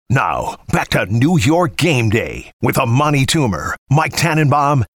Now, back to New York Game Day with Amani Toomer, Mike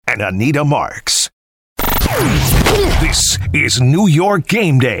Tannenbaum, and Anita Marks. This is New York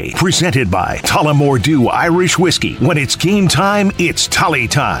Game Day, presented by Tullamore Dew Irish Whiskey. When it's game time, it's Tully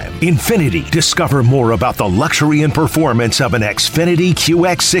time. Infiniti. Discover more about the luxury and performance of an Xfinity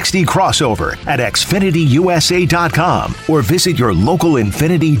QX60 crossover at XfinityUSA.com or visit your local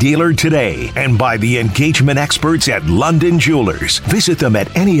Infiniti dealer today. And by the engagement experts at London Jewelers. Visit them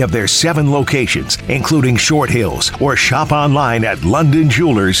at any of their 7 locations, including Short Hills, or shop online at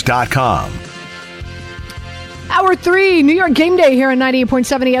LondonJewelers.com. Hour 3, New York Game Day here on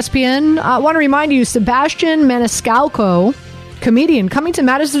 98.7 ESPN. I want to remind you, Sebastian Maniscalco, comedian, coming to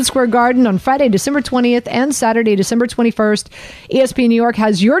Madison Square Garden on Friday, December 20th and Saturday, December 21st. ESPN New York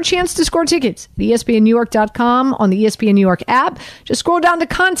has your chance to score tickets at ESPNNewYork.com on the ESPN New York app. Just scroll down to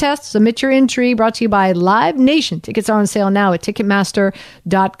contests, submit your entry, brought to you by Live Nation. Tickets are on sale now at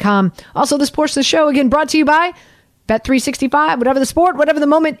Ticketmaster.com. Also, this portion of the show, again, brought to you by Bet365. Whatever the sport, whatever the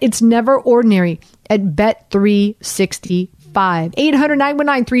moment, it's never ordinary at Bet365.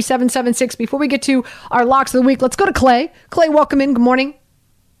 800-919-3776. Before we get to our locks of the week, let's go to Clay. Clay, welcome in. Good morning.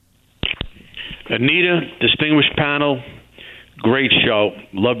 Anita, distinguished panel, great show.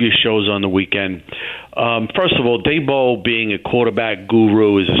 Love your shows on the weekend. First of all, Daboll being a quarterback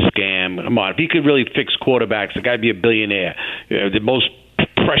guru is a scam. Come on, if he could really fix quarterbacks, the guy'd be a billionaire. The most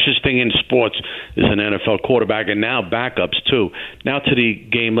precious thing in sports is an NFL quarterback, and now backups too. Now to the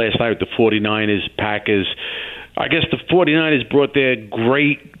game last night with the 49ers, Packers. I guess the 49ers brought their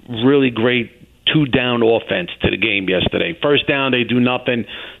really great two-down offense to the game yesterday. First down, they do nothing.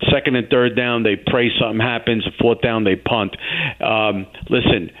 Second and third down, they pray something happens. Fourth down, they punt.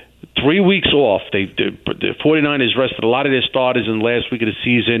 Listen, 3 weeks off. The 49ers rested a lot of their starters in the last week of the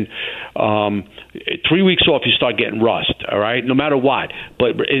season. 3 weeks off, you start getting rust, all right, no matter what.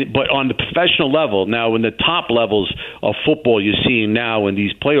 But on the professional level, now in the top levels of football you're seeing now in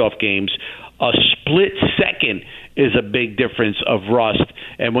these playoff games, a split second is a big difference of rust.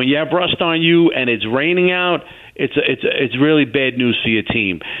 And when you have rust on you and it's raining out, it's really bad news for your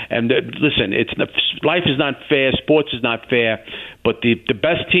team. And listen, life is not fair, sports is not fair, but the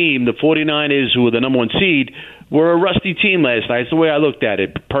best team, the 49ers, who were the number 1 seed, were a rusty team last night. It's the way I looked at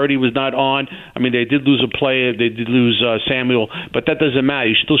it. Purdy was not on. I mean, they did lose a player. They did lose Samuel, but that doesn't matter.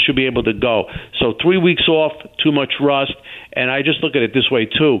 You still should be able to go. So 3 weeks off, too much rust. And I just look at it this way,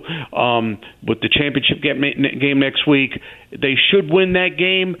 too. With the championship game next week, they should win that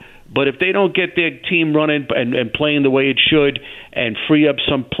game. But if they don't get their team running and playing the way it should and free up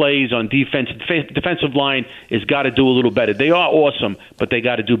some plays on defense, the defensive line has got to do a little better. They are awesome, but they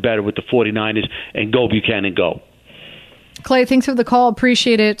got to do better with the 49ers, and go Buchanan, go. Clay, thanks for the call.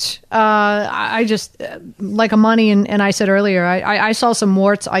 Appreciate it. I just, like Amani and I said earlier, I saw some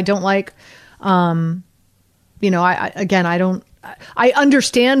warts I don't like. I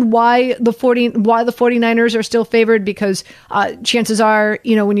understand why the 49ers are still favored, because chances are,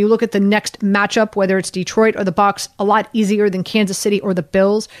 when you look at the next matchup, whether it's Detroit or the Bucs, a lot easier than Kansas City or the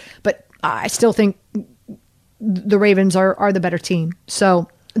Bills. But I still think the Ravens are the better team. So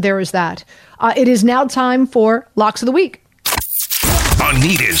there is that. It is now time for Locks of the Week.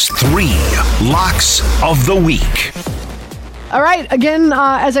 Anita's 3 Locks of the Week. All right. Again,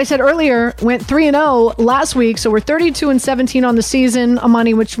 as I said earlier, went 3-0 last week. So we're 32-17 on the season,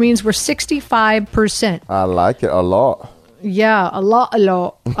 Amani, which means we're 65%. I like it a lot. Yeah, a lot.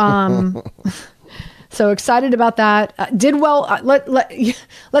 So excited about that. Did well.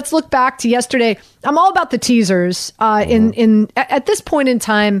 Let's look back to yesterday. I'm all about the teasers. At this point in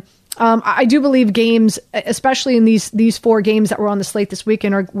time, I do believe games, especially in these 4 games that were on the slate this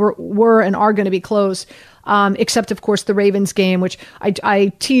weekend, were and are going to be close. Except, of course, the Ravens game, which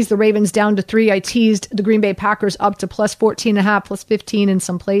I teased the Ravens down to 3. I teased the Green Bay Packers up to plus 14.5, plus 15 in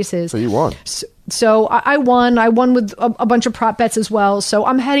some places. So you won. So I won. I won with a bunch of prop bets as well. So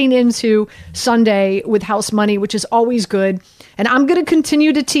I'm heading into Sunday with house money, which is always good. And I'm going to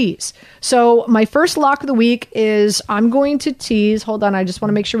continue to tease. So my first lock of the week is I'm going to tease. Hold on. I just want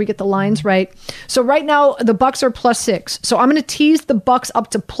to make sure we get the lines right. So right now, the Bucs are plus 6. So I'm going to tease the Bucs up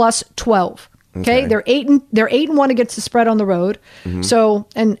to plus 12. Okay, they're 8-1 against the spread on the road. Mm-hmm.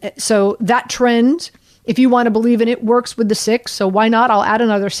 So that trend, if you want to believe in it, works with the 6. So why not? I'll add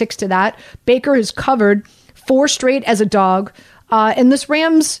another 6 to that. Baker has covered 4 straight as a dog, and this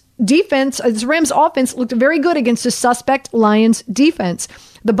Rams offense looked very good against a suspect Lions defense.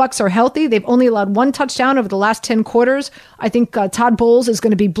 The Bucs are healthy. They've only allowed 1 touchdown over the last 10 quarters. I think Todd Bowles is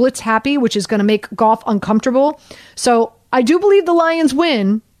going to be blitz happy, which is going to make Goff uncomfortable. So I do believe the Lions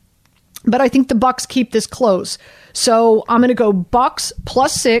win. but I think the Bucks keep this close. So I'm going to go Bucks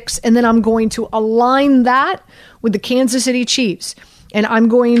 +6, and then I'm going to align that with the Kansas City Chiefs. And I'm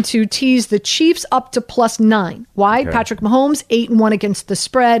going to tease the Chiefs up to +9. Why? Okay. Patrick Mahomes, 8-1 against the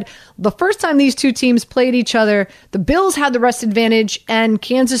spread. The first time these two teams played each other, the Bills had the rest advantage, and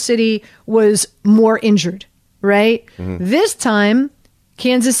Kansas City was more injured, right? Mm-hmm. This time,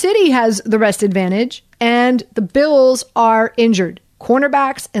 Kansas City has the rest advantage, and the Bills are injured.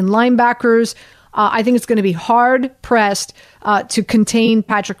 Cornerbacks and linebackers, I think it's going to be hard-pressed to contain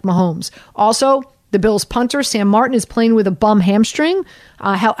Patrick Mahomes. Also, the Bills punter, Sam Martin, is playing with a bum hamstring.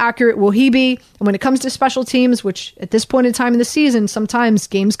 How accurate will he be? And when it comes to special teams, which at this point in time in the season, sometimes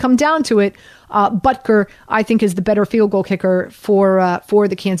games come down to it, Butker, I think, is the better field goal kicker for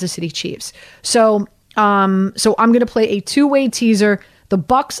the Kansas City Chiefs. So I'm going to play a two-way teaser, the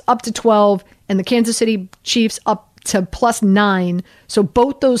Bucks up to 12 and the Kansas City Chiefs up to +9. So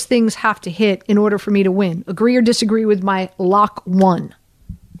both those things have to hit in order for me to win. Agree or disagree with my lock one?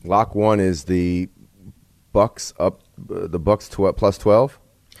 Lock one is the Bucks up, the Bucks +12.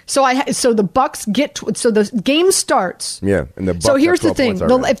 So the Bucks so the game starts. Yeah, and the Bucks. So here's the thing.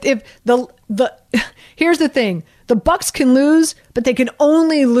 Here's the thing. The Bucks can lose, but they can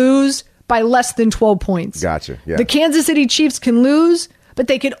only lose by less than 12 points. Gotcha. Yeah. The Kansas City Chiefs can lose, but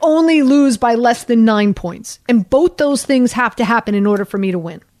they can only lose by less than 9 points. And both those things have to happen in order for me to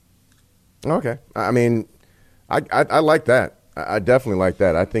win. Okay. I mean, I like that. I definitely like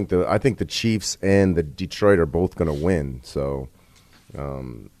that. I think the Chiefs and the Detroit are both going to win. So,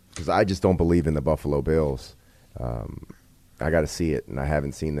 because I just don't believe in the Buffalo Bills. I got to see it, and I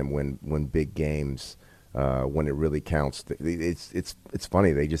haven't seen them win big games when it really counts. It's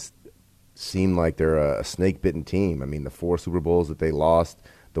funny. They just seem like they're a snake-bitten team. I mean, the 4 Super Bowls that they lost,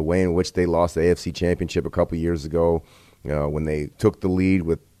 the way in which they lost the AFC Championship a couple years ago, when they took the lead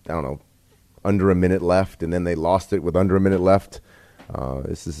with, I don't know, under a minute left, and then they lost it with under a minute left.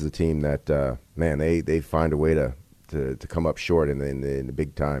 This is a team that, man, they find a way to come up short in the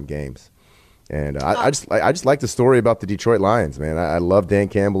big time games. And I just like the story about the Detroit Lions, man. I love Dan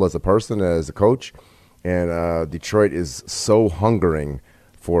Campbell as a person, as a coach, and Detroit is so hungering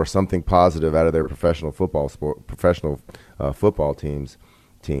for something positive out of their professional football team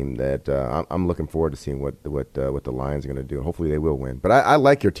that I'm looking forward to seeing what the Lions are going to do. Hopefully they will win. But I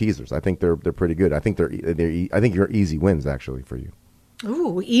like your teasers. I think they're pretty good. I think you're easy wins actually for you.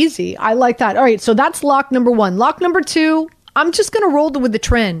 Ooh, easy. I like that. All right, so that's lock number one. Lock number two, I'm just going to roll with the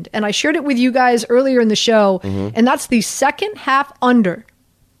trend, and I shared it with you guys earlier in the show, and that's the second half under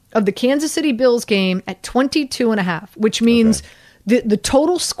of the Kansas City Bills game at 22.5, which means the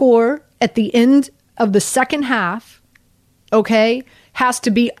total score at the end of the second half, has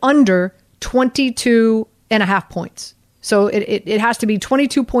to be under 22.5 points. So it has to be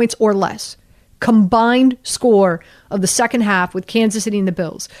 22 points or less. Combined score of the second half with Kansas City and the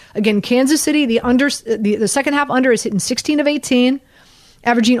Bills. Again, Kansas City, the second half under is hitting 16 of 18,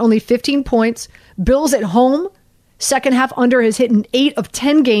 averaging only 15 points. Bills at home, second half under is hitting 8 of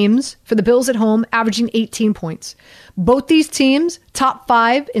 10 games for the Bills at home, averaging 18 points. Both these teams, top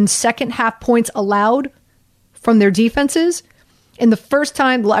 5 in second half points allowed from their defenses. And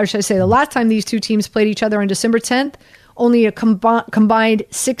the last time these two teams played each other on December 10th, only a combined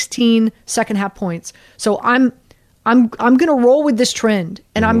 16 second half points. So I'm going to roll with this trend,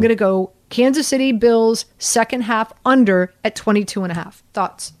 and I'm going to go Kansas City Bills second half under at 22.5.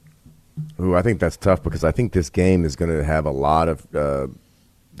 Thoughts? Ooh, I think that's tough because I think this game is going to have a lot of. I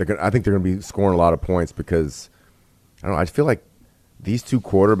think they're going to be scoring a lot of points because I don't know. I feel like these two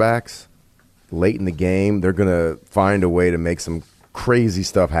quarterbacks late in the game, they're going to find a way to make some crazy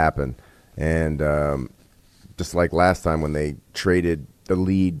stuff happen, and just like last time when they traded the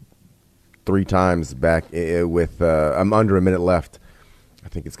lead 3 times back with under a minute left, I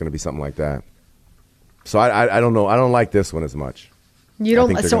think it's going to be something like that. So I don't know. I don't like this one as much. You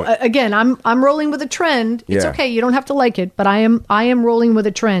don't. So again, I'm rolling with a trend. It's okay. You don't have to like it, but I am rolling with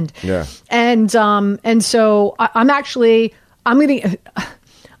a trend. Yeah. And so I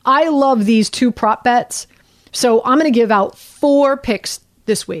love these two prop bets. So I'm going to give out 4 picks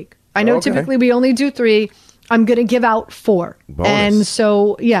this week. I know typically we only do 3. I'm going to give out 4. Bonus. And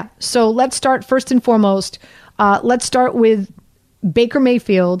so, So let's start first and foremost. Let's start with Baker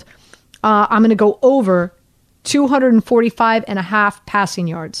Mayfield. I'm going to go over 245.5 passing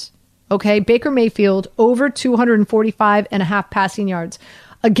yards. Okay. Baker Mayfield over 245.5 passing yards.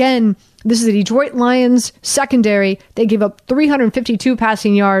 Again, this is the Detroit Lions secondary. They gave up 352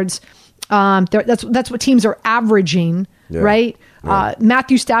 passing yards. That's what teams are averaging, right? Yeah.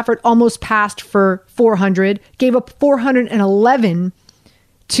 Matthew Stafford almost passed for 400, gave up 411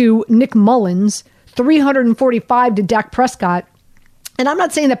 to Nick Mullins, 345 to Dak Prescott. And I'm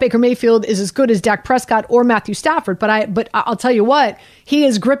not saying that Baker Mayfield is as good as Dak Prescott or Matthew Stafford, but I'll tell you what, he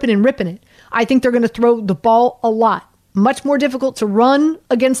is gripping and ripping it. I think they're going to throw the ball a lot. Much more difficult to run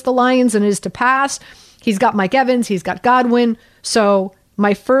against the Lions than it is to pass. He's got Mike Evans. He's got Godwin. So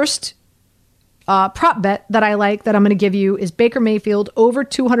my first prop bet that I like that I'm going to give you is Baker Mayfield over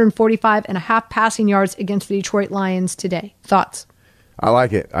 245.5 passing yards against the Detroit Lions today. Thoughts? I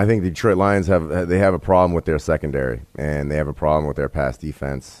like it. I think the Detroit Lions have a problem with their secondary, and they have a problem with their pass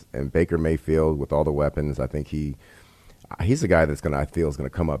defense. And Baker Mayfield, with all the weapons, I think he's a guy that's I feel is going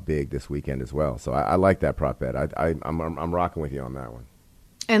to come up big this weekend as well. So I like that prop bet. I'm rocking with you on that one.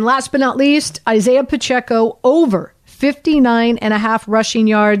 And last but not least, Isaiah Pacheco over 59.5 rushing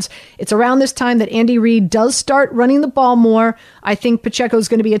yards. It's around this time that Andy Reid does start running the ball more. I think Pacheco is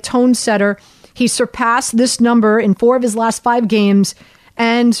going to be a tone setter. He surpassed this number in 4 of his last 5 games.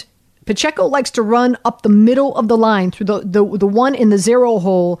 And Pacheco likes to run up the middle of the line through the one in the zero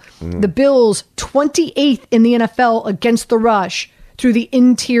hole. The Bills 28th in the NFL against the rush through the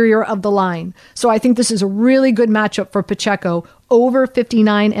interior of the line. So I think this is a really good matchup for Pacheco, over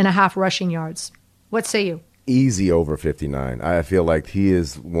 59.5 rushing yards. What say you? Easy over 59. I feel like he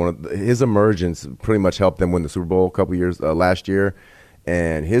is his emergence pretty much helped them win the Super Bowl a couple years last year.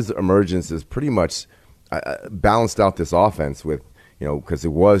 And his emergence is pretty much balanced out this offense with, because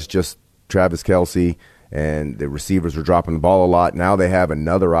it was just Travis Kelce and the receivers were dropping the ball a lot. Now they have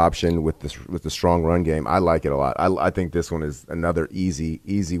another option with the strong run game. I like it a lot. I think this one is another easy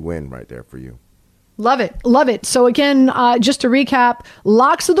win right there for you. Love it. Love it. So again, just to recap,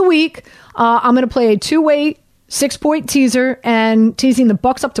 locks of the week, I'm going to play a 2-way 6-point teaser and teasing the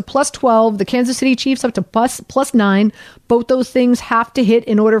Bucs up to +12, the Kansas City Chiefs up to +9. Both those things have to hit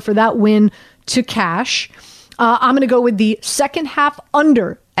in order for that win to cash. I'm going to go with the second half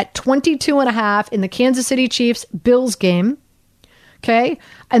under at 22.5 in the Kansas City Chiefs Bills game. Okay.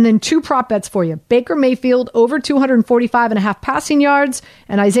 And then 2 prop bets for you. Baker Mayfield over 245.5 passing yards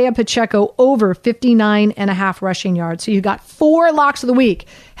and Isaiah Pacheco over 59.5 rushing yards. So you got 4 locks of the week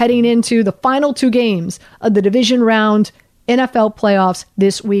heading into the final 2 games of the division round NFL playoffs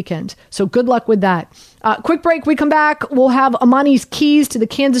this weekend. So good luck with that. Quick break. We come back. We'll have Amani's keys to the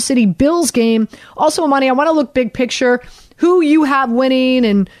Kansas City Bills game. Also, Amani, I want to look big picture. Who you have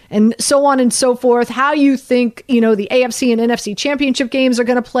winning and so on and so forth, how you think, the AFC and NFC championship games are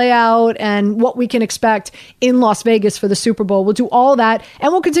going to play out and what we can expect in Las Vegas for the Super Bowl. We'll do all that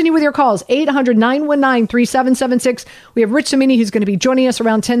and we'll continue with your calls. 800-919-3776. We have Rich Cimini who's going to be joining us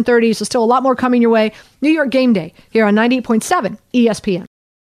around 10:30. So still a lot more coming your way. New York Game Day here on 98.7 ESPN.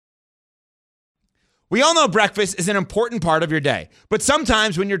 We all know breakfast is an important part of your day, but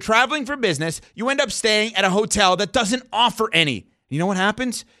sometimes when you're traveling for business, you end up staying at a hotel that doesn't offer any. You know what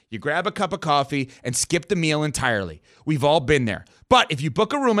happens? You grab a cup of coffee and skip the meal entirely. We've all been there. But if you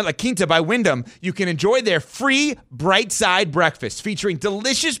book a room at La Quinta by Wyndham, you can enjoy their free Bright Side breakfast featuring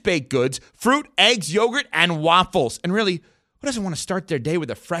delicious baked goods, fruit, eggs, yogurt, and waffles. And really, who doesn't want to start their day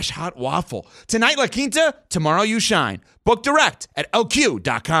with a fresh hot waffle? Tonight, La Quinta, tomorrow you shine. Book direct at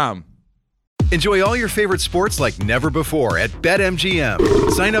lq.com. Enjoy all your favorite sports like never before at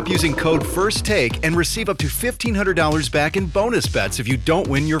BetMGM. Sign up using code FIRSTTAKE and receive up to $1,500 back in bonus bets if you don't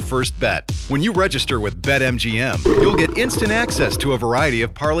win your first bet. When you register with BetMGM, you'll get instant access to a variety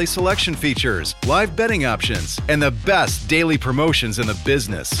of parlay selection features, live betting options, and the best daily promotions in the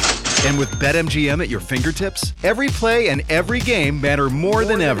business. And with BetMGM at your fingertips, every play and every game matter more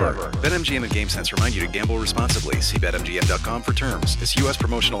than ever. BetMGM and GameSense remind you to gamble responsibly. See BetMGM.com for terms. This U.S.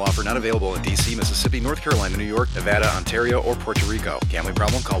 promotional offer not available in D.C., Mississippi, North Carolina, New York, Nevada, Ontario, or Puerto Rico. Gambling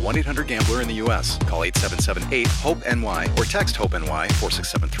problem? Call 1-800-GAMBLER in the U.S. Call 877-8-HOPE-NY or text HOPE-NY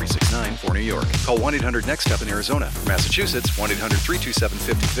 467-369 for New York. Call 1-800-NEXT-STEP in Arizona. For Massachusetts,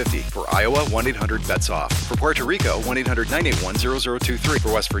 1-800-327-5050. For Iowa, 1-800-BETS-OFF. For Puerto Rico, 1-800-981-0023.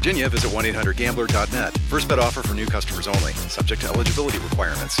 For West Virginia, visit 1-800-GAMBLER.net. First bet offer for new customers only. Subject to eligibility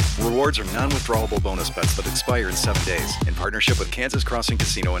requirements. Rewards are non-withdrawable bonus bets that expire in 7 days. In partnership with Kansas Crossing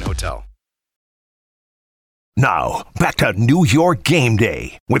Casino and Hotel. Now, back to New York Game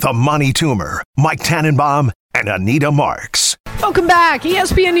Day with Amani Toomer, Mike Tannenbaum, and Anita Marks. Welcome back.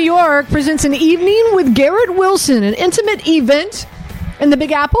 ESPN New York presents an evening with Garrett Wilson, an intimate event in the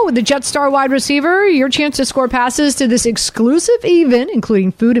Big Apple with the Jetstar wide receiver. Your chance to score passes to this exclusive event,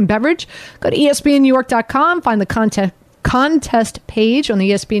 including food and beverage. Go to ESPNNewYork.com, find the contest page on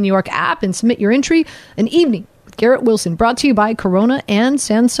the ESPN New York app, and submit your entry. An evening with Garrett Wilson, brought to you by Corona and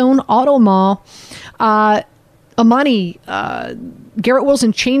Sansone Auto Mall. Amani, Garrett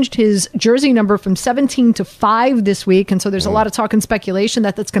Wilson changed his jersey number from 17 to 5 this week, and so there's a lot of talk and speculation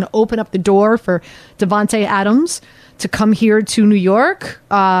that that's going to open up the door for Devontae Adams to come here to New York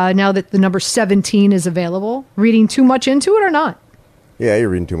now that the number 17 is available. Reading too much into it or not? Yeah, you're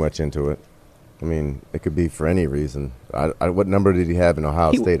reading too much into it. I mean, it could be for any reason. What number did he have in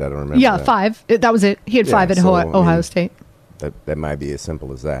Ohio State? I don't remember. Yeah, that. 5. That was it. He had 5 at Ohio State. That might be as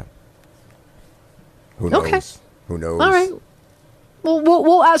simple as that. Who knows? Okay. Who knows? All right. Well,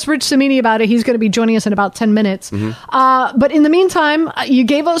 we'll ask Rich Cimini about it. He's going to be joining us in about 10 minutes. But in the meantime, you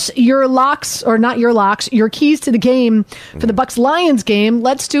gave us your locks, or not your locks, your keys to the game for the Bucs-Lions game.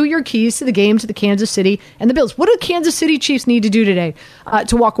 Let's do your keys to the game to the Kansas City and the Bills. What do the Kansas City Chiefs need to do today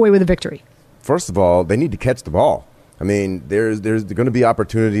to walk away with a victory? First of all, they need to catch the ball. I mean, there's going to be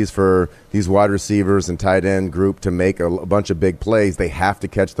opportunities for these wide receivers and tight end group to make a bunch of big plays. They have to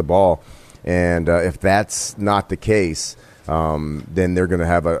catch the ball. And if that's not the case, then they're going to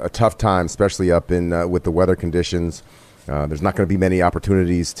have a tough time, especially up in with the weather conditions. There's not going to be many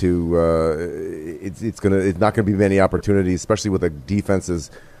opportunities to. It's not going to be many opportunities, especially with a defense as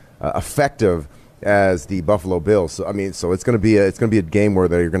effective as the Buffalo Bills. So I mean, so it's going to be a game where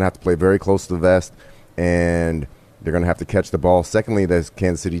they're going to have to play very close to the vest, and they're going to have to catch the ball. Secondly, this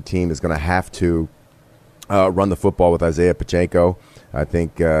Kansas City team is going to have to run the football with Isaiah Pacheco. I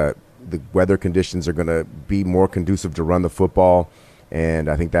think the weather conditions are going to be more conducive to run the football, and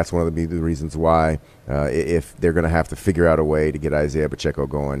I think that's one of the reasons why if they're going to have to figure out a way to get Isaiah Pacheco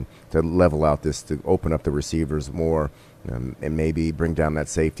going, to level out this, to open up the receivers more, and maybe bring down that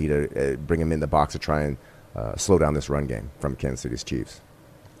safety to bring him in the box to try and slow down this run game from Kansas City's Chiefs.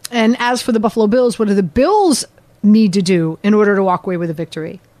 And as for the Buffalo Bills, what do the Bills need to do in order to walk away with a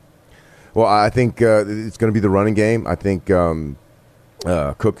victory? Well, I think it's going to be the running game. I think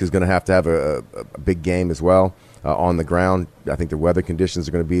Cook is going to have a big game as well on the ground. I think the weather conditions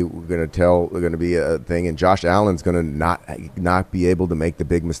are going to be a thing, and Josh Allen's going to not be able to make the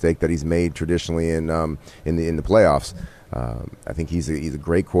big mistake that he's made traditionally in the playoffs. I think he's a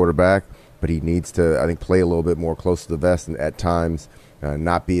great quarterback, but he needs to, I think, play a little bit more close to the vest and at times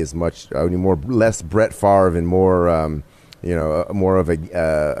not be as much less Brett Favre and more. More of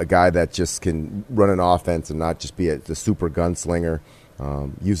a guy that just can run an offense and not just be a super gunslinger.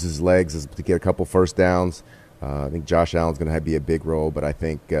 Use his legs to get a couple first downs. I think Josh Allen's going to be a big role, but I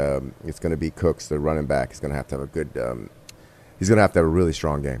think it's going to be Cooks, the running back. He's going to have to have he's going to have a really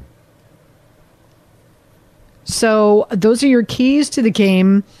strong game. So those are your keys to the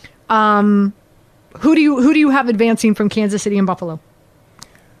game. Who do you have advancing from Kansas City and Buffalo?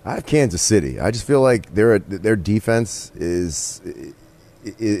 I have Kansas City. I just feel like their defense is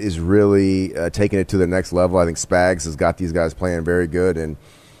really taking it to the next level. I think Spags has got these guys playing very good, and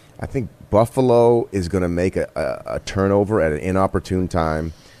I think Buffalo is going to make a turnover at an inopportune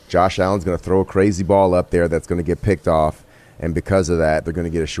time. Josh Allen's going to throw a crazy ball up there that's going to get picked off, and because of that, they're going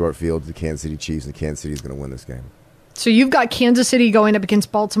to get a short field to the Kansas City Chiefs, and Kansas City is going to win this game. So you've got Kansas City going up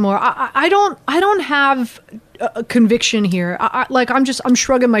against Baltimore. I don't have a conviction here. I'm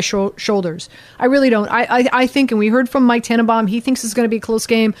shrugging my shoulders. I really don't. I think, and we heard from Mike Tannenbaum, he thinks it's going to be a close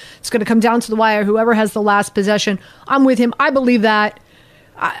game. It's going to come down to the wire. Whoever has the last possession, I'm with him. I believe that.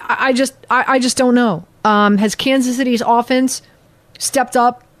 I just don't know. Has Kansas City's offense stepped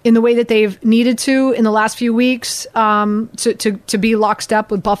up in the way that they've needed to in the last few weeks to be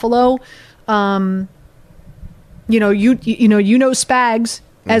lockstep with Buffalo? You know Spags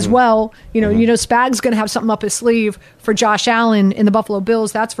as well. Spags going to have something up his sleeve for Josh Allen in the Buffalo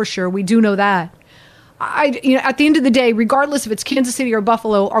Bills. That's for sure. We do know that. At the end of the day, regardless if it's Kansas City or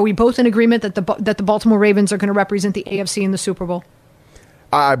Buffalo, are we both in agreement that the Baltimore Ravens are going to represent the AFC in the Super Bowl?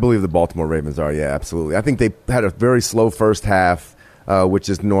 I believe the Baltimore Ravens are. Yeah, absolutely. I think they had a very slow first half, which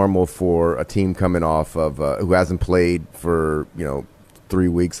is normal for a team coming off of who hasn't played for 3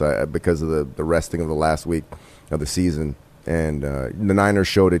 weeks because of the resting of the last week of the season, and the Niners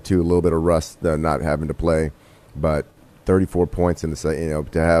showed it too, a little bit of rust, not having to play, but 34 points in the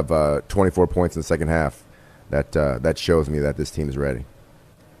to have 24 points in the second half, that shows me that this team is ready.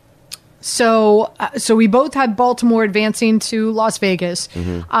 So we both had Baltimore advancing to Las Vegas.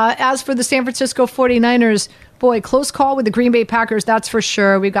 As for the San Francisco 49ers, boy, close call with the Green Bay Packers, that's for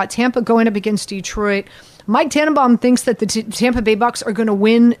sure. We've got Tampa going up against Detroit. Mike Tannenbaum thinks that the Tampa Bay Bucks are going to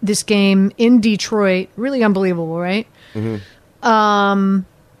win this game in Detroit. Really unbelievable, right? My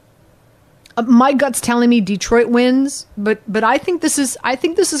gut's telling me Detroit wins, but I think this is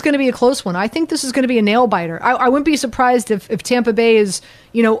going to be a close one. I think this is going to be a nail biter. I wouldn't be surprised if Tampa Bay is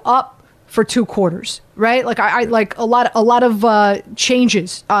up for 2 quarters, right? Like I a lot of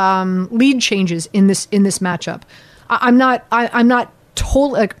changes, lead changes in this matchup. I'm not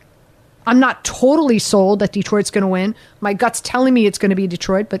totally sold that Detroit's going to win. My gut's telling me it's going to be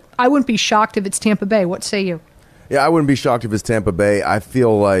Detroit, but I wouldn't be shocked if it's Tampa Bay. What say you? Yeah, I wouldn't be shocked if it's Tampa Bay. I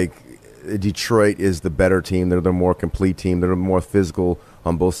feel like Detroit is the better team. They're the more complete team. They're more physical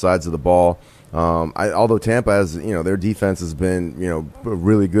on both sides of the ball. Although Tampa has, their defense has been,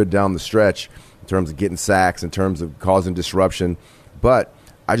 really good down the stretch in terms of getting sacks, in terms of causing disruption. But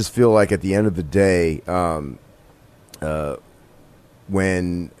I just feel like at the end of the day,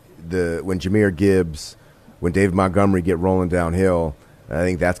 when Jahmyr Gibbs, when David Montgomery get rolling downhill, I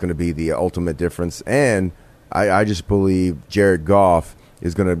think that's going to be the ultimate difference. And I just believe Jared Goff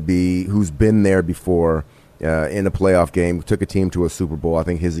is going to be, who's been there before in a playoff game, took a team to a Super Bowl. I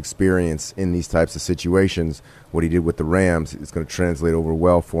think his experience in these types of situations, what he did with the Rams, is going to translate over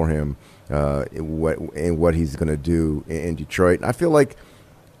well for him in what he's going to do in Detroit. And I feel like,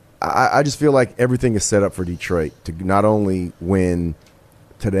 I just feel like everything is set up for Detroit to not only win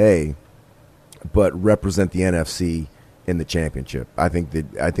today, but represent the NFC in the championship. I think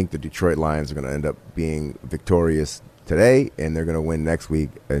the Detroit Lions are going to end up being victorious today, and they're going to win next week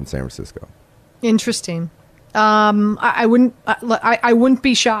in San Francisco. Interesting. I wouldn't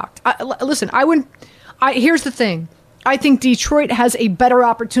be shocked. Here's the thing. I think Detroit has a better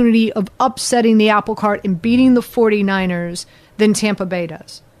opportunity of upsetting the apple cart and beating the 49ers than Tampa Bay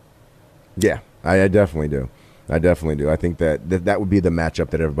does. Yeah, I definitely do. I think that would be the matchup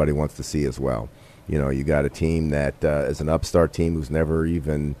that everybody wants to see as well. You got a team that is an upstart team who's never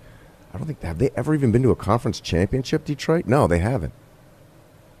even, have they ever even been to a conference championship, Detroit? No, they haven't.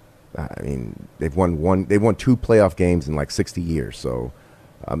 I mean, they've won 2 playoff games in like 60 years, so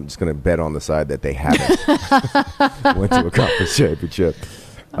I'm just going to bet on the side that they haven't went to a conference championship.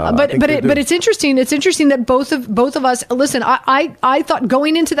 But it's interesting. It's interesting that both of us listen. I thought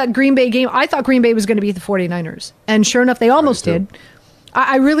going into that Green Bay game, I thought Green Bay was going to beat the 49ers, and sure enough, they almost did.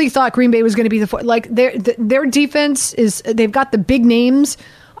 I really thought Green Bay was going to be their defense is, they've got the big names,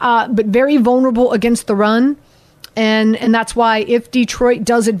 but very vulnerable against the run. And that's why if Detroit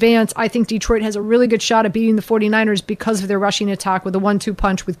does advance, I think Detroit has a really good shot at beating the 49ers because of their rushing attack with a 1-2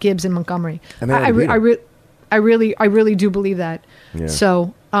 punch with Gibbs and Montgomery. I really do believe that. Yeah.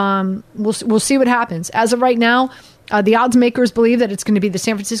 So we'll see what happens. As of right now, the odds makers believe that it's going to be the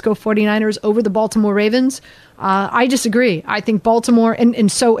San Francisco 49ers over the Baltimore Ravens. I disagree. I think Baltimore,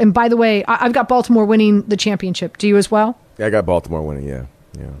 and by the way, I've got Baltimore winning the championship. Do you as well? Yeah, I got Baltimore winning, yeah.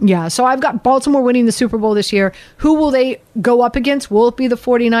 Yeah, so I've got Baltimore winning the Super Bowl this year. Who will they go up against? Will it be the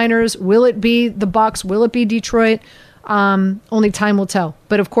 49ers? Will it be the Bucs? Will it be Detroit? Only time will tell.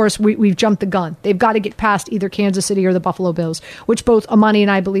 But of course, we've jumped the gun. They've got to get past either Kansas City or the Buffalo Bills, which both Amani and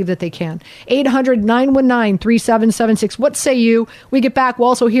I believe that they can. 800-919-3776. What say you? We get back. We'll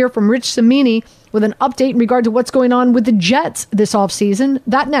also hear from Rich Cimini with an update in regard to what's going on with the Jets this offseason.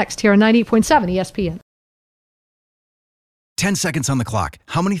 That next here on 98.7 ESPN. 10 seconds on the clock.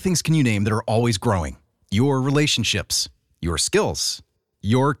 How many things can you name that are always growing? Your relationships, your skills,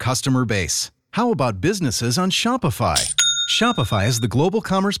 your customer base. How about businesses on Shopify? Shopify is the global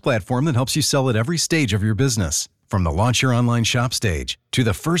commerce platform that helps you sell at every stage of your business. From the launch your online shop stage, to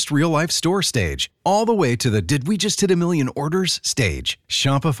the first real-life store stage, all the way to the did we just hit a million orders stage.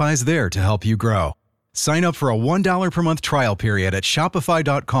 Shopify's there to help you grow. Sign up for a $1 per month trial period at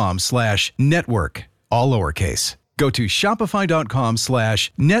shopify.com/network, all lowercase. Go to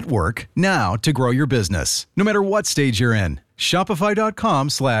shopify.com/network now to grow your business, no matter what stage you're in.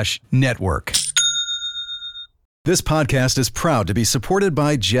 Shopify.com/network. This podcast is proud to be supported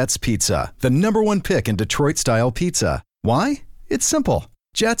by Jets Pizza, the #1 pick in Detroit-style pizza. Why? It's simple.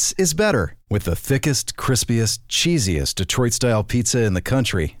 Jets is better. With the thickest, crispiest, cheesiest Detroit-style pizza in the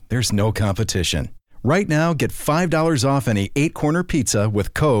country, there's no competition. Right now, get $5 off any 8-corner pizza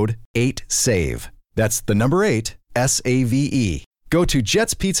with code 8SAVE. That's the number 8, SAVE. Go to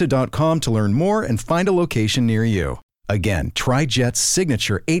jetspizza.com to learn more and find a location near you. Again, try Jet's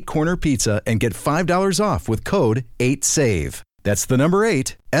signature 8-corner pizza and get $5 off with code 8SAVE. That's the number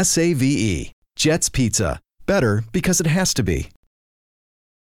 8, SAVE. Jet's Pizza. Better because it has to be.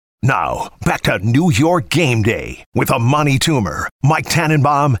 Now, back to New York Game Day with Amani Toomer, Mike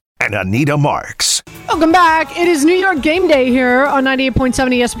Tannenbaum, and Anita Marks. Welcome back. It is New York Game Day here on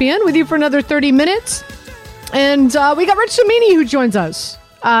 98.7 ESPN with you for another 30 minutes. And we got Rich Cimini who joins us.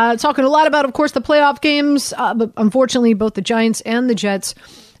 Talking a lot about, of course, the playoff games. But unfortunately, both the Giants and the Jets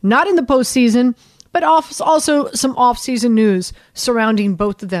not in the postseason, but also some off-season news surrounding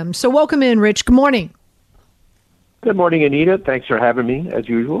both of them. So welcome in, Rich. Good morning. Good morning, Anita. Thanks for having me, as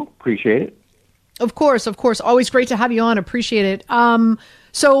usual. Appreciate it. Of course. Always great to have you on. Appreciate it.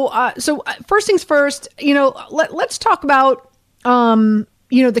 So first things first, let's talk about,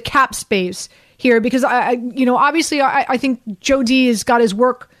 the cap space here, because obviously I think Joe D has got his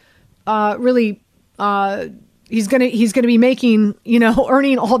work, really, he's going to be making,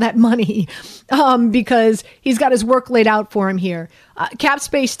 earning all that money, because he's got his work laid out for him here. Cap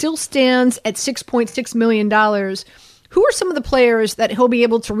space still stands at $6.6 million. Who are some of the players that he'll be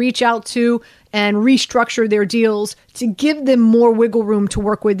able to reach out to and restructure their deals to give them more wiggle room to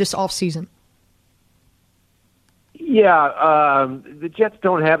work with this offseason? Yeah, the Jets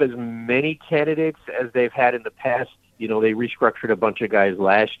don't have as many candidates as they've had in the past. They restructured a bunch of guys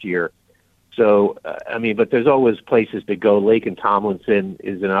last year. So, but there's always places to go. Laken Tomlinson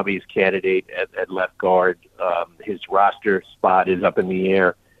is an obvious candidate at left guard. His roster spot is up in the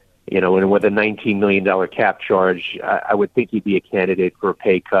air. And with a $19 million cap charge, I would think he'd be a candidate for a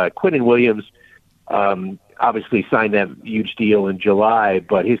pay cut. Quinnen Williams obviously signed that huge deal in July,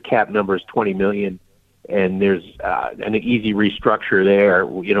 but his cap number is $20 million, and there's an easy restructure there,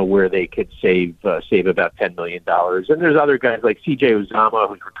 where they could save about $10 million. And there's other guys like C.J. Uzama,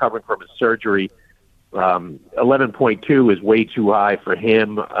 who's recovering from his surgery. 11.2 is way too high for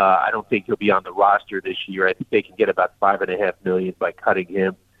him. I don't think he'll be on the roster this year. I think they can get about $5.5 million by cutting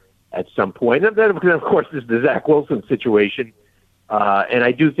him at some point. And then, of course, this is the Zach Wilson situation. And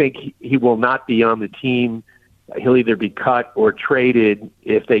I do think he will not be on the team. He'll either be cut or traded.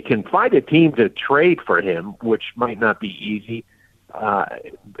 If they can find a team to trade for him, which might not be easy,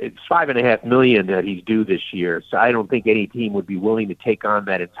 it's $5.5 million that he's due this year. So I don't think any team would be willing to take on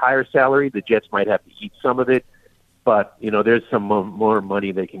that entire salary. The Jets might have to eat some of it. But, there's some more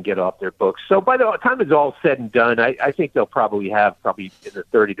money they can get off their books. So by the time it's all said and done, I think they'll probably in the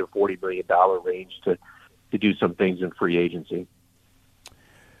 $30 to $40 million range to do some things in free agency.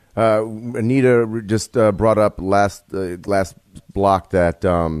 Anita just brought up last block that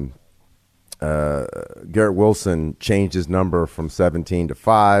Garrett Wilson changed his number from 17 to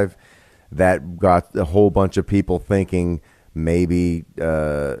 5. That got a whole bunch of people thinking maybe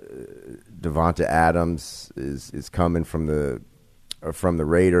Devonta Adams is coming from the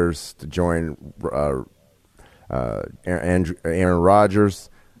Raiders to join Aaron Rodgers.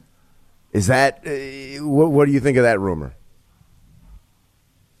 Is that what do you think of that rumor?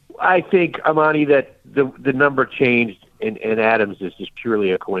 I think, Amani, that the number changed in Adams is just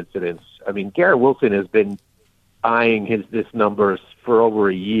purely a coincidence. Garrett Wilson has been eyeing this number for over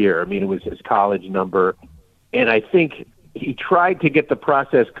a year. It was his college number, and I think he tried to get the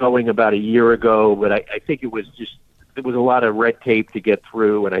process going about a year ago, but I think there was a lot of red tape to get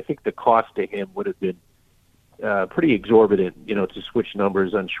through, and I think the cost to him would have been pretty exorbitant, to switch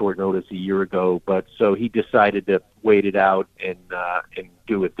numbers on short notice a year ago. But so he decided to wait it out and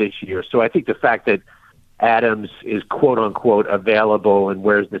do it this year. So I think the fact that Adams is quote unquote available and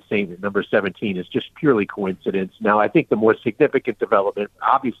wears the same number 17 is just purely coincidence. Now, I think the more significant development,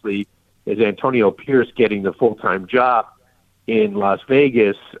 obviously, is Antonio Pierce getting the full-time job in Las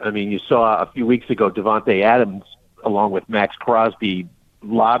Vegas. You saw a few weeks ago Devontae Adams, along with Max Crosby,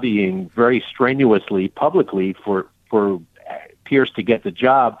 lobbying very strenuously publicly for Pierce to get the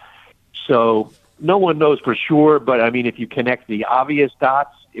job. So no one knows for sure, but if you connect the obvious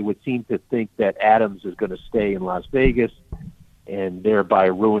dots, it would seem to think that Adams is going to stay in Las Vegas and thereby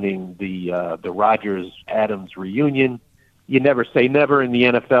ruining the Rodgers-Adams reunion. You never say never in the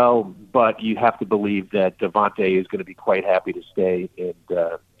NFL, but you have to believe that Devontae is going to be quite happy to stay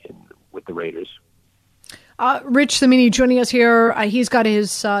with the Raiders. Rich Cimini joining us here. He's got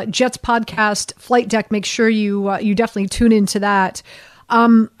his Jets podcast, Flight Deck. Make sure you definitely tune into that.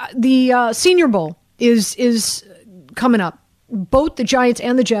 The Senior Bowl is coming up. Both the Giants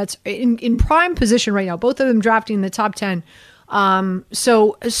and the Jets in prime position right now. Both of them drafting in the top 10.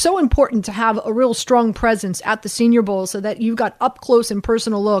 So important to have a real strong presence at the Senior Bowl so that you've got up close and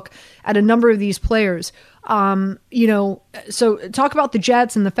personal look at a number of these players. So talk about the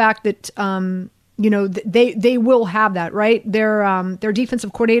Jets and the fact that they will have that, right? Their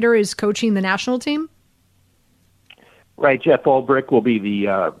defensive coordinator is coaching the national team. Right, Jeff Ulbrich will be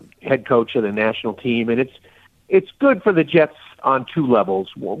the head coach of the national team, and it's good for the Jets on two levels.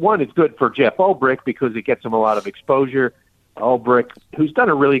 One, it's good for Jeff Ulbrich because it gets him a lot of exposure. Ulbrich, who's done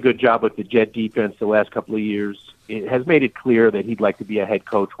a really good job with the Jet defense the last couple of years, has made it clear that he'd like to be a head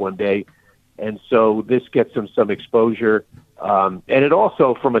coach one day, and so this gets him some exposure. And it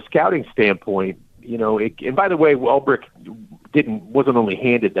also, from a scouting standpoint, and by the way, Ulbrich wasn't only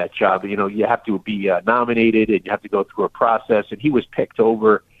handed that job. You have to be nominated and you have to go through a process, and he was picked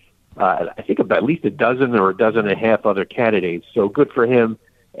over I think about at least a dozen or a dozen and a half other candidates. So good for him.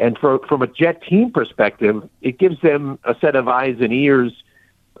 And from a Jet team perspective, it gives them a set of eyes and ears,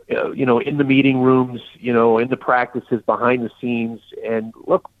 in the meeting rooms, in the practices, behind the scenes. And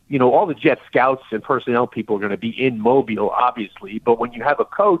look, all the Jet scouts and personnel people are going to be in Mobile, obviously. But when you have a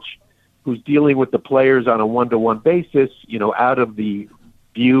coach who's dealing with the players on a one-to-one basis, out of the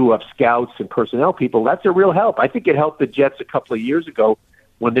view of scouts and personnel people, that's a real help. I think it helped the Jets a couple of years ago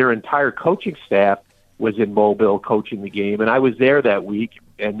when their entire coaching staff was in Mobile coaching the game. And I was there that week,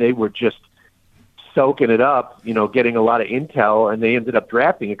 and they were just soaking it up, getting a lot of intel, and they ended up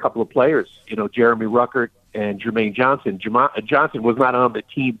drafting a couple of players, Jeremy Ruckert and Jermaine Johnson. Johnson was not on the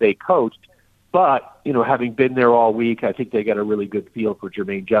team they coached, but, having been there all week, I think they got a really good feel for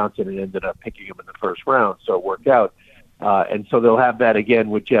Jermaine Johnson and ended up picking him in the first round, so it worked out. And so they'll have that again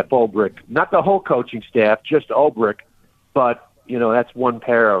with Jeff Ulbrich. Not the whole coaching staff, just Ulbrich, but, that's one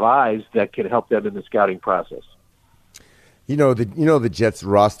pair of eyes that can help them in the scouting process. The Jets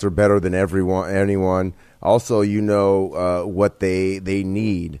roster better than anyone. Also, what they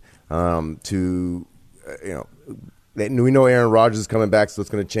need to. We know Aaron Rodgers is coming back, so it's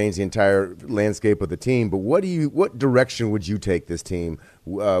going to change the entire landscape of the team. But what direction would you take this team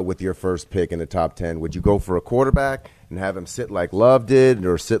with your first pick in the top 10? Would you go for a quarterback and have him sit like Love did,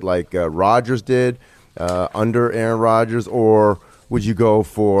 or sit like Rodgers did under Aaron Rodgers, or would you go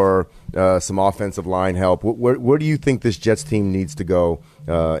for some offensive line help? Where do you think this Jets team needs to go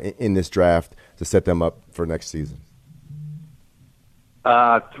in this draft to set them up for next season?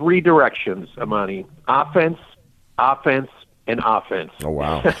 3 directions, Amani. Offense, and offense. Oh,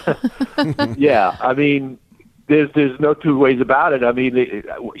 wow. Yeah, I mean, there's no two ways about it. I mean,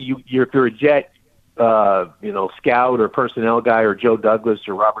 if you're a Jet, scout or personnel guy or Joe Douglas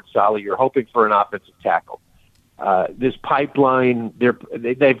or Robert Saleh, you're hoping for an offensive tackle. This pipeline,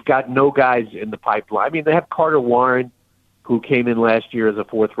 they've got no guys in the pipeline. I mean, they have Carter Warren, who came in last year as a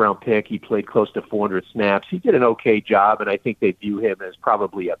 4th-round pick. He played close to 400 snaps. He did an okay job, and I think they view him as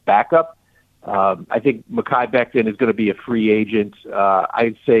probably a backup. I think Mekhi Becton is going to be a free agent.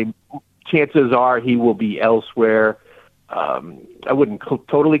 I'd say chances are he will be elsewhere. I wouldn't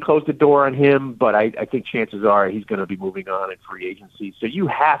totally close the door on him, but I think chances are he's going to be moving on in free agency. So you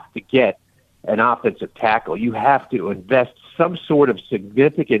have to get an offensive tackle. You have to invest some sort of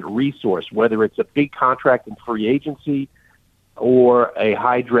significant resource, whether it's a big contract in free agency or a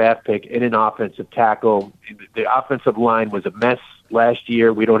high draft pick in an offensive tackle. The offensive line was a mess last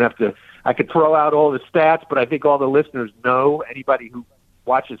year. We don't have to – I could throw out all the stats, but I think all the listeners know, anybody who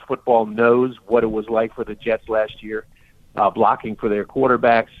watches football knows what it was like for the Jets last year, blocking for their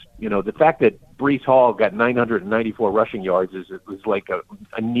quarterbacks. The fact that Breece Hall got 994 rushing yards was like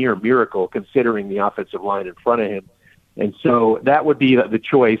a near miracle considering the offensive line in front of him. And so that would be the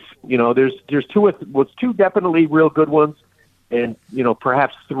choice. There's two definitely real good ones, and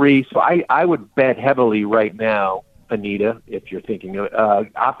perhaps 3. So I would bet heavily right now, Anita, if you're thinking of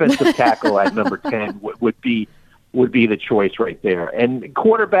offensive tackle at number 10 would be the choice right there. And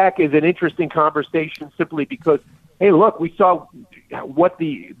quarterback is an interesting conversation simply because, hey, look, we saw what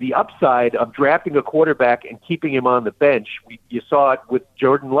the upside of drafting a quarterback and keeping him on the bench. You saw it with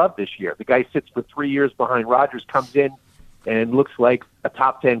Jordan Love this year. The guy sits for 3 years behind Rodgers, comes in and looks like a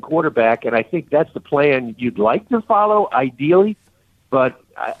top 10 quarterback. And I think that's the plan you'd like to follow, ideally. But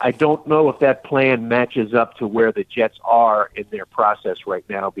I don't know if that plan matches up to where the Jets are in their process right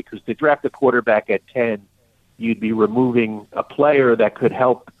now, because to draft a quarterback at 10, you'd be removing a player that could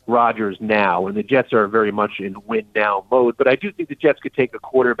help Rodgers now, and the Jets are very much in win-now mode. But I do think the Jets could take a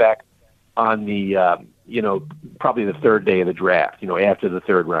quarterback on the, probably the 3rd day of the draft, after the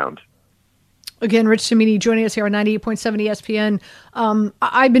 3rd round. Again, Rich Cimini joining us here on 98.7 ESPN.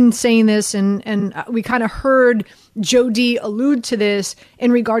 I've been saying this, and we kind of heard Joe D allude to this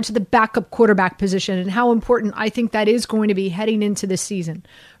in regard to the backup quarterback position and how important I think that is going to be heading into this season,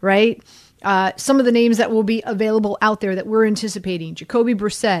 right? Some of the names that will be available out there that we're anticipating: Jacoby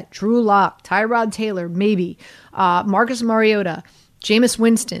Brissett, Drew Lock, Tyrod Taylor, maybe, Marcus Mariota, Jameis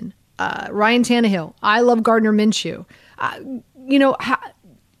Winston, Ryan Tannehill. I love Gardner Minshew.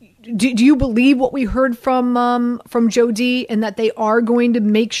 Do you believe what we heard from Joe D, and that they are going to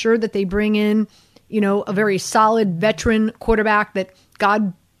make sure that they bring in, a very solid veteran quarterback, that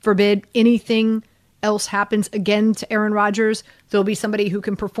God forbid anything else happens again to Aaron Rodgers, there'll be somebody who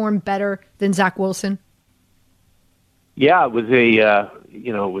can perform better than Zach Wilson? Yeah, it was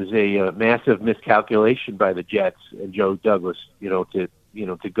a massive miscalculation by the Jets and Joe Douglas,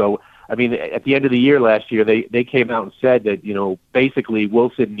 to go. I mean, at the end of the year last year, they came out and said that, basically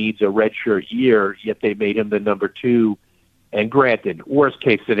Wilson needs a redshirt year, yet they made him the number 2. And granted, worst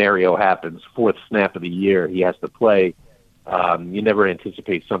case scenario happens, 4th snap of the year, he has to play. You never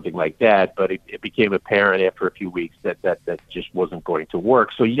anticipate something like that, but it became apparent after a few weeks that just wasn't going to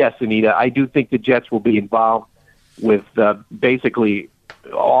work. So yes, Anita, I do think the Jets will be involved with basically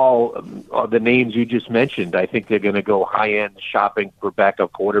all the names you just mentioned. I think they're going to go high-end shopping for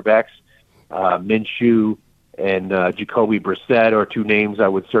backup quarterbacks. Minshew and Jacoby Brissett are two names I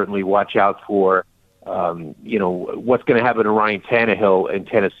would certainly watch out for. What's going to happen to Ryan Tannehill in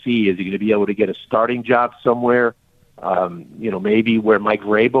Tennessee? Is he going to be able to get a starting job somewhere? Maybe where Mike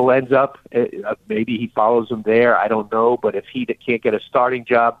Vrabel ends up, maybe he follows him there. I don't know. But if he can't get a starting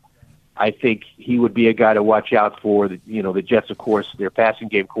job, I think he would be a guy to watch out for. The Jets, of course, their passing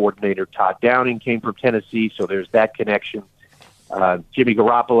game coordinator, Todd Downing, came from Tennessee, so there's that connection. Jimmy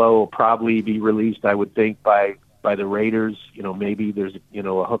Garoppolo will probably be released, I would think, by the Raiders. Maybe there's,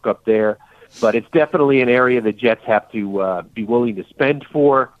 a hookup there. But it's definitely an area the Jets have to be willing to spend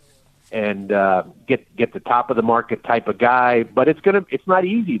for and get the top of the market type of guy. But it's not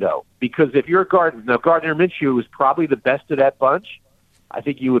easy, though, because if you're Gardner Minshew is probably the best of that bunch. I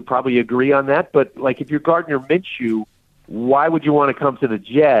think you would probably agree on that. But, if you're Gardner Minshew, why would you want to come to the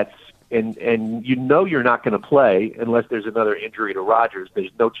Jets? And you're not going to play unless there's another injury to Rodgers.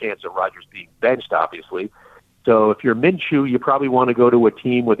 There's no chance of Rodgers being benched, obviously. So if you're Minshew, you probably want to go to a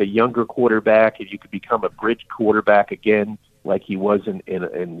team with a younger quarterback, and you could become a bridge quarterback again, like he was in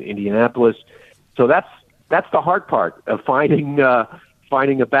Indianapolis. So that's the hard part of finding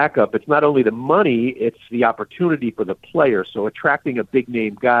a backup. It's not only the money, it's the opportunity for the player. So attracting a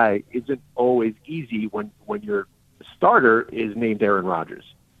big-name guy isn't always easy when your starter is named Aaron Rodgers.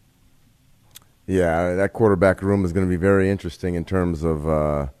 Yeah, that quarterback room is going to be very interesting in terms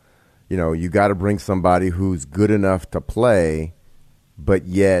of, you got to bring somebody who's good enough to play, but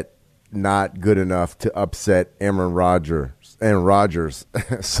yet not good enough to upset Aaron Rodgers.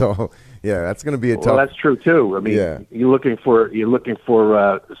 So, yeah, that's going to be a tough. Well, that's true too. I mean, yeah. you're looking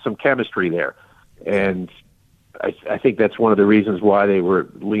for some chemistry there, and I think that's one of the reasons why they were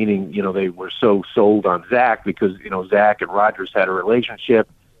leaning. They were so sold on Zach because Zach and Rodgers had a relationship.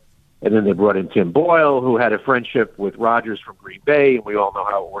 And then they brought in Tim Boyle, who had a friendship with Rodgers from Green Bay, and we all know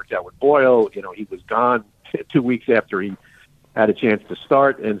how it worked out with Boyle. He was gone 2 weeks after he had a chance to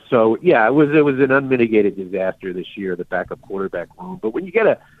start. And so, yeah, it was an unmitigated disaster this year, the backup quarterback room. But when you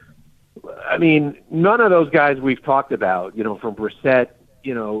get none of those guys we've talked about, from Brissett,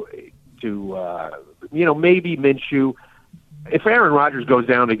 to maybe Minshew. If Aaron Rodgers goes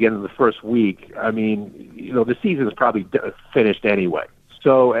down again in the first week, the season is probably finished anyway.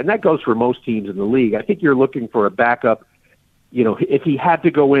 So, and that goes for most teams in the league. I think you're looking for a backup, if he had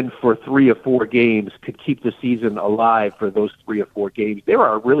to go in for 3 or 4 games, could keep the season alive for those 3 or 4 games. There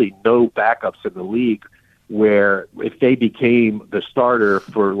are really no backups in the league where if they became the starter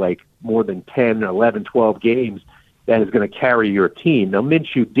for more than 10, 11, 12 games, that is going to carry your team. Now,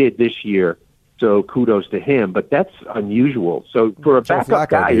 Minshew did this year, so kudos to him, but that's unusual. So for a backup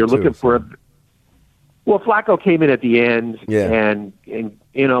guy, you're looking for a... Well, Flacco came in at the end, and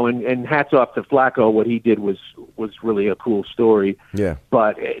hats off to Flacco. What he did was really a cool story. Yeah.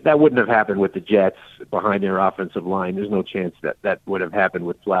 But that wouldn't have happened with the Jets behind their offensive line. There's no chance that would have happened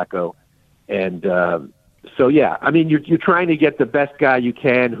with Flacco. And you're trying to get the best guy you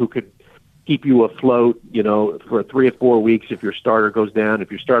can who could keep you afloat, for 3 or 4 weeks if your starter goes down. If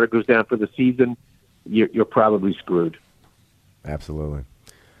your starter goes down for the season, you're probably screwed. Absolutely.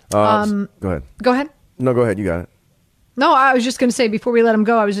 Go ahead. Go ahead. No, go ahead. You got it. No, I was just going to say before we let him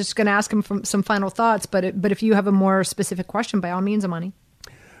go, I was just going to ask him some final thoughts. But if you have a more specific question, by all means, Amani.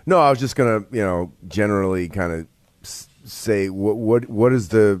 No, I was just going to generally kind of say what is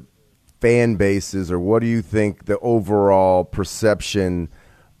the fan bases, or what do you think the overall perception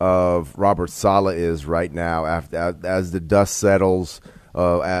of Robert Saleh is right now as the dust settles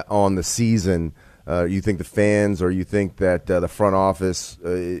on the season? You think the fans, or you think that the front office,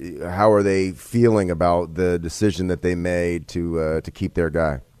 how are they feeling about the decision that they made to keep their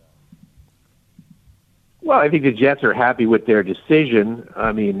guy? Well, I think the Jets are happy with their decision.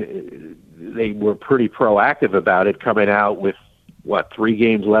 They were pretty proactive about it, coming out with 3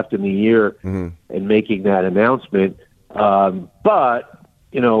 games left in the year and making that announcement. But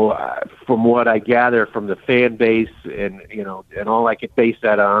from what I gather from the fan base, and all I can base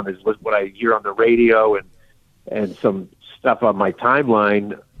that on is what I hear on the radio and some stuff on my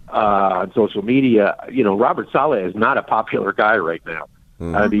timeline on social media. Robert Saleh is not a popular guy right now.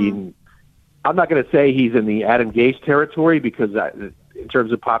 I'm not going to say he's in the Adam Gase territory in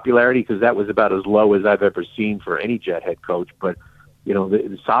terms of popularity, because that was about as low as I've ever seen for any Jet head coach. But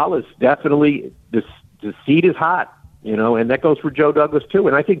the Saleh's definitely the seat is hot. And that goes for Joe Douglas too.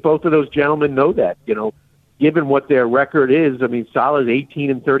 And I think both of those gentlemen know that. given what their record is, I mean, Saleh's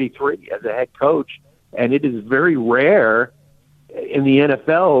 18-33 as a head coach, and it is very rare in the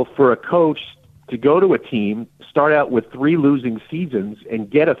NFL for a coach to go to a team, start out with 3 losing seasons, and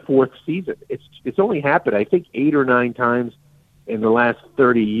get a 4th season. It's only happened, I think, 8 or 9 times in the last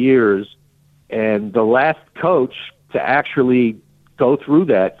 30 years, and the last coach to actually go through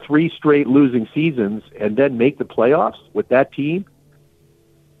that 3 straight losing seasons and then make the playoffs with that team,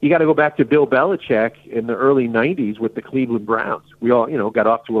 you got to go back to Bill Belichick in the early 90s with the Cleveland Browns. We all, got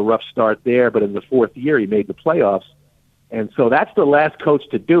off to a rough start there, but in the 4th year he made the playoffs. And so that's the last coach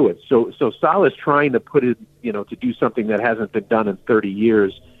to do it. So Saleh's trying to put it, to do something that hasn't been done in 30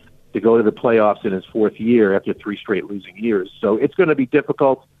 years, to go to the playoffs in his 4th year after 3 straight losing years. So it's going to be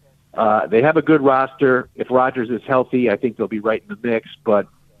difficult. They have a good roster. If Rodgers is healthy, I think they'll be right in the mix. But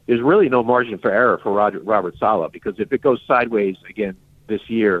there's really no margin for error for Robert Saleh, because if it goes sideways again this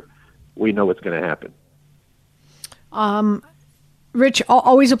year, we know what's going to happen. Rich,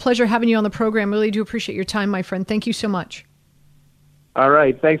 always a pleasure having you on the program. Really do appreciate your time, my friend. Thank you so much. All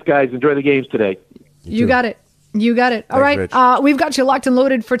right. Thanks, guys. Enjoy the games today. You got it. All Thanks, right. We've got you locked and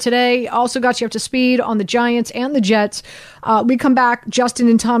loaded for today. Also got you up to speed on the Giants and the Jets. We come back, Justin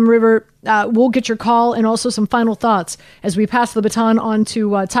and Tom River. We'll get your call and also some final thoughts as we pass the baton on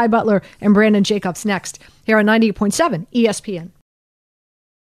to Ty Butler and Brandon Jacobs next here on 98.7 ESPN.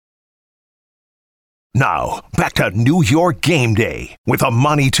 Now, back to New York Game Day with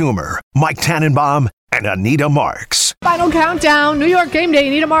Amani Toomer, Mike Tannenbaum, and Anita Marks. Final countdown, New York Game Day.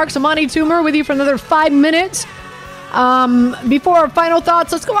 Anita Marks, Amani Toomer with you for another 5 minutes. Before our final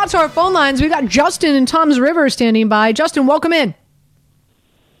thoughts, let's go out to our phone lines. We got Justin and Tom's River standing by. Justin, welcome in.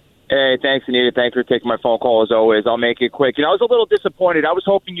 Hey, thanks, Anita. Thanks for taking my phone call, as always. I'll make it quick. I was a little disappointed. I was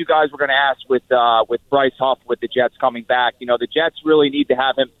hoping you guys were going to ask with Bryce Huff with the Jets coming back. The Jets really need to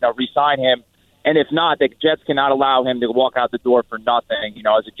have him, re-sign him. And if not, the Jets cannot allow him to walk out the door for nothing.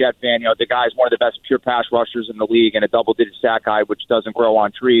 As a Jet fan, the guy is one of the best pure pass rushers in the league and a double-digit sack guy, which doesn't grow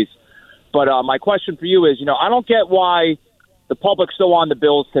on trees. But my question for you is, I don't get why the public's so on the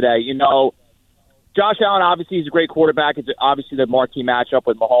Bills today. Josh Allen, obviously, he's a great quarterback. It's obviously the marquee matchup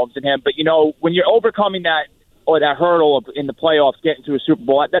with Mahomes and him. But, when you're overcoming that hurdle of in the playoffs, getting to a Super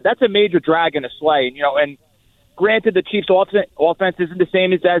Bowl, that's a major drag in a sleigh. And granted, the Chiefs' offense isn't the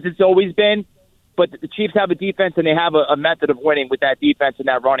same as it's always been. But the Chiefs have a defense, and they have a method of winning with that defense and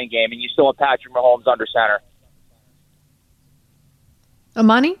that running game, and you still have Patrick Mahomes under center.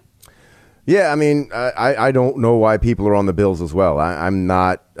 Amani? Yeah, I mean, I don't know why people are on the Bills as well. I'm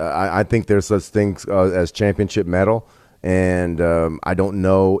not. I think there's such things as championship medal, and I don't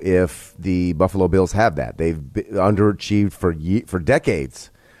know if the Buffalo Bills have that. They've underachieved for decades,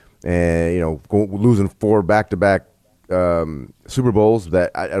 and losing 4 back-to-back Super Bowls.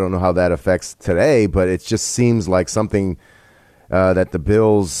 That I don't know how that affects today, but it just seems like something that the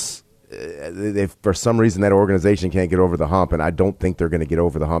Bills, they, for some reason, that organization can't get over the hump, and I don't think they're going to get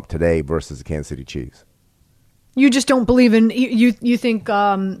over the hump today versus the Kansas City Chiefs. You just don't believe in you. You think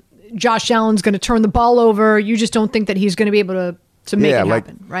Josh Allen's going to turn the ball over. You just don't think that he's going to be able to make it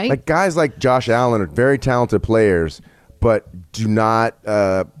happen, right? Like guys like Josh Allen are very talented players, but do not.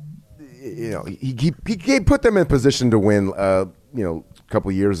 He put them in position to win, a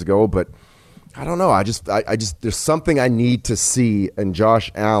couple years ago. But I don't know. I just there's something I need to see in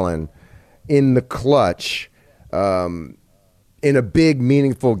Josh Allen in the clutch, in a big,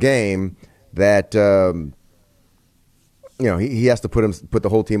 meaningful game that he has to put the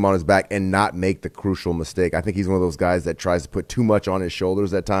whole team on his back and not make the crucial mistake. I think he's one of those guys that tries to put too much on his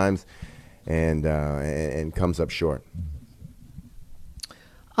shoulders at times, and comes up short.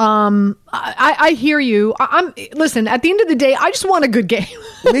 I hear you. Listen, at the end of the day, I just want a good game.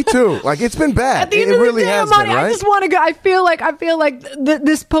 Me too. Like, it's been bad. At the end of the day, has been, right? I just want to go. I feel like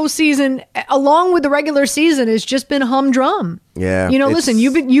this postseason, along with the regular season, has just been humdrum. Yeah. Listen,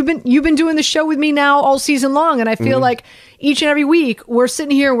 you've been doing the show with me now all season long, and I feel like each and every week we're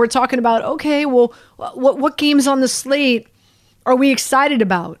sitting here and we're talking about, okay, well, what games on the slate are we excited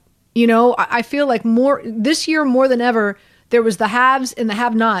about? I feel like this year more than ever, there was the haves and the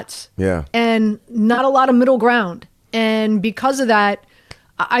have-nots. Yeah. And not a lot of middle ground. And because of that,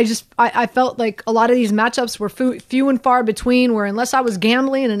 I felt like a lot of these matchups were few and far between, where unless I was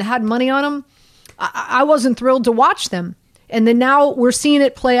gambling and had money on them, I wasn't thrilled to watch them. And then now we're seeing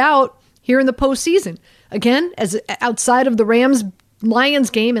it play out here in the postseason. Again, as outside of the Rams-Lions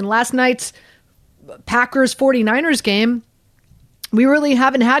game and last night's Packers-49ers game, we really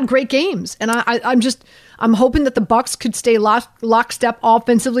haven't had great games. And I'm hoping that the Bucs could stay lockstep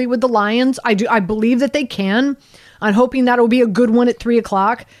offensively with the Lions. I believe that they can. I'm hoping that'll be a good one at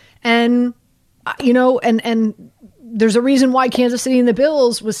 3:00. And and there's a reason why Kansas City and the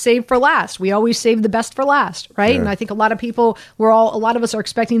Bills was saved for last. We always save the best for last, right? Yeah. And I think a lot of us are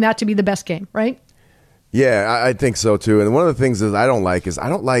expecting that to be the best game, right? Yeah, I think so too. And one of the things that I don't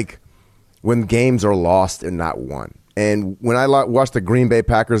like when games are lost and not won. And when I watched the Green Bay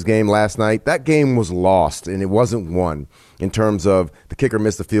Packers game last night, that game was lost and it wasn't won in terms of the kicker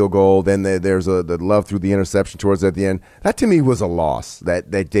missed the field goal. Then there's the love through the interception towards at the end. That to me was a loss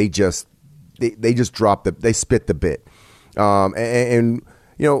that they just dropped they spit the bit. And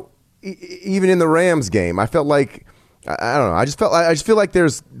even in the Rams game, I felt like, I don't know. I just feel like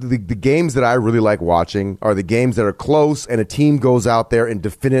there's the games that I really like watching are the games that are close and a team goes out there and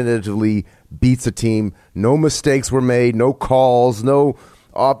definitively beats a team. No mistakes were made, no calls, no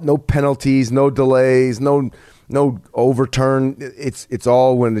penalties, no delays, no overturn. It's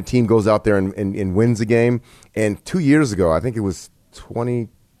all when the team goes out there and wins a game. And 2 years ago, I think it was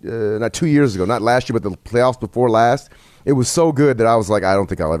not 2 years ago, not last year, but the playoffs before last, it was so good that I was like, I don't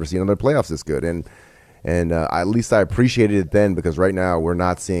think I'll ever see another playoffs this good. And at least I appreciated it then, because right now we're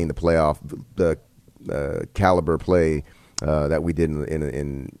not seeing the caliber play that we did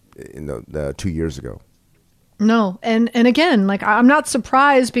in the 2 years ago. No, and again, like, I'm not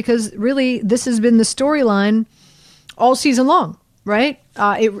surprised, because really this has been the storyline all season long, right?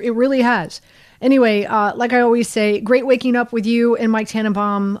 It really has. Anyway, like I always say, great waking up with you and Mike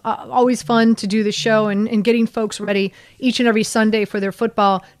Tannenbaum. Always fun to do the show and getting folks ready each and every Sunday for their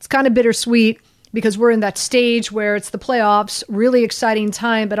football. It's kind of bittersweet, because we're in that stage where it's the playoffs, really exciting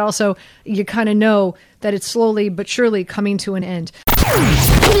time, but also you kind of know that it's slowly but surely coming to an end.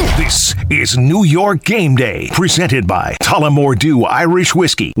 This is New York Game Day, presented by Tullamore Dew Irish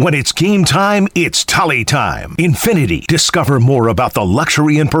Whiskey. When it's game time, it's Tully time. Infiniti. Discover more about the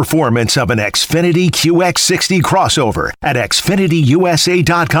luxury and performance of an Xfinity QX60 crossover at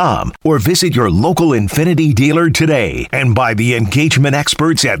XfinityUSA.com or visit your local Infiniti dealer today. And by the engagement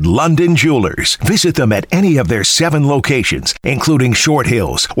experts at London Jewelers. Visit them at any of their 7 locations, including Short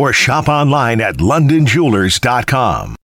Hills, or shop online at LondonJewelers.com.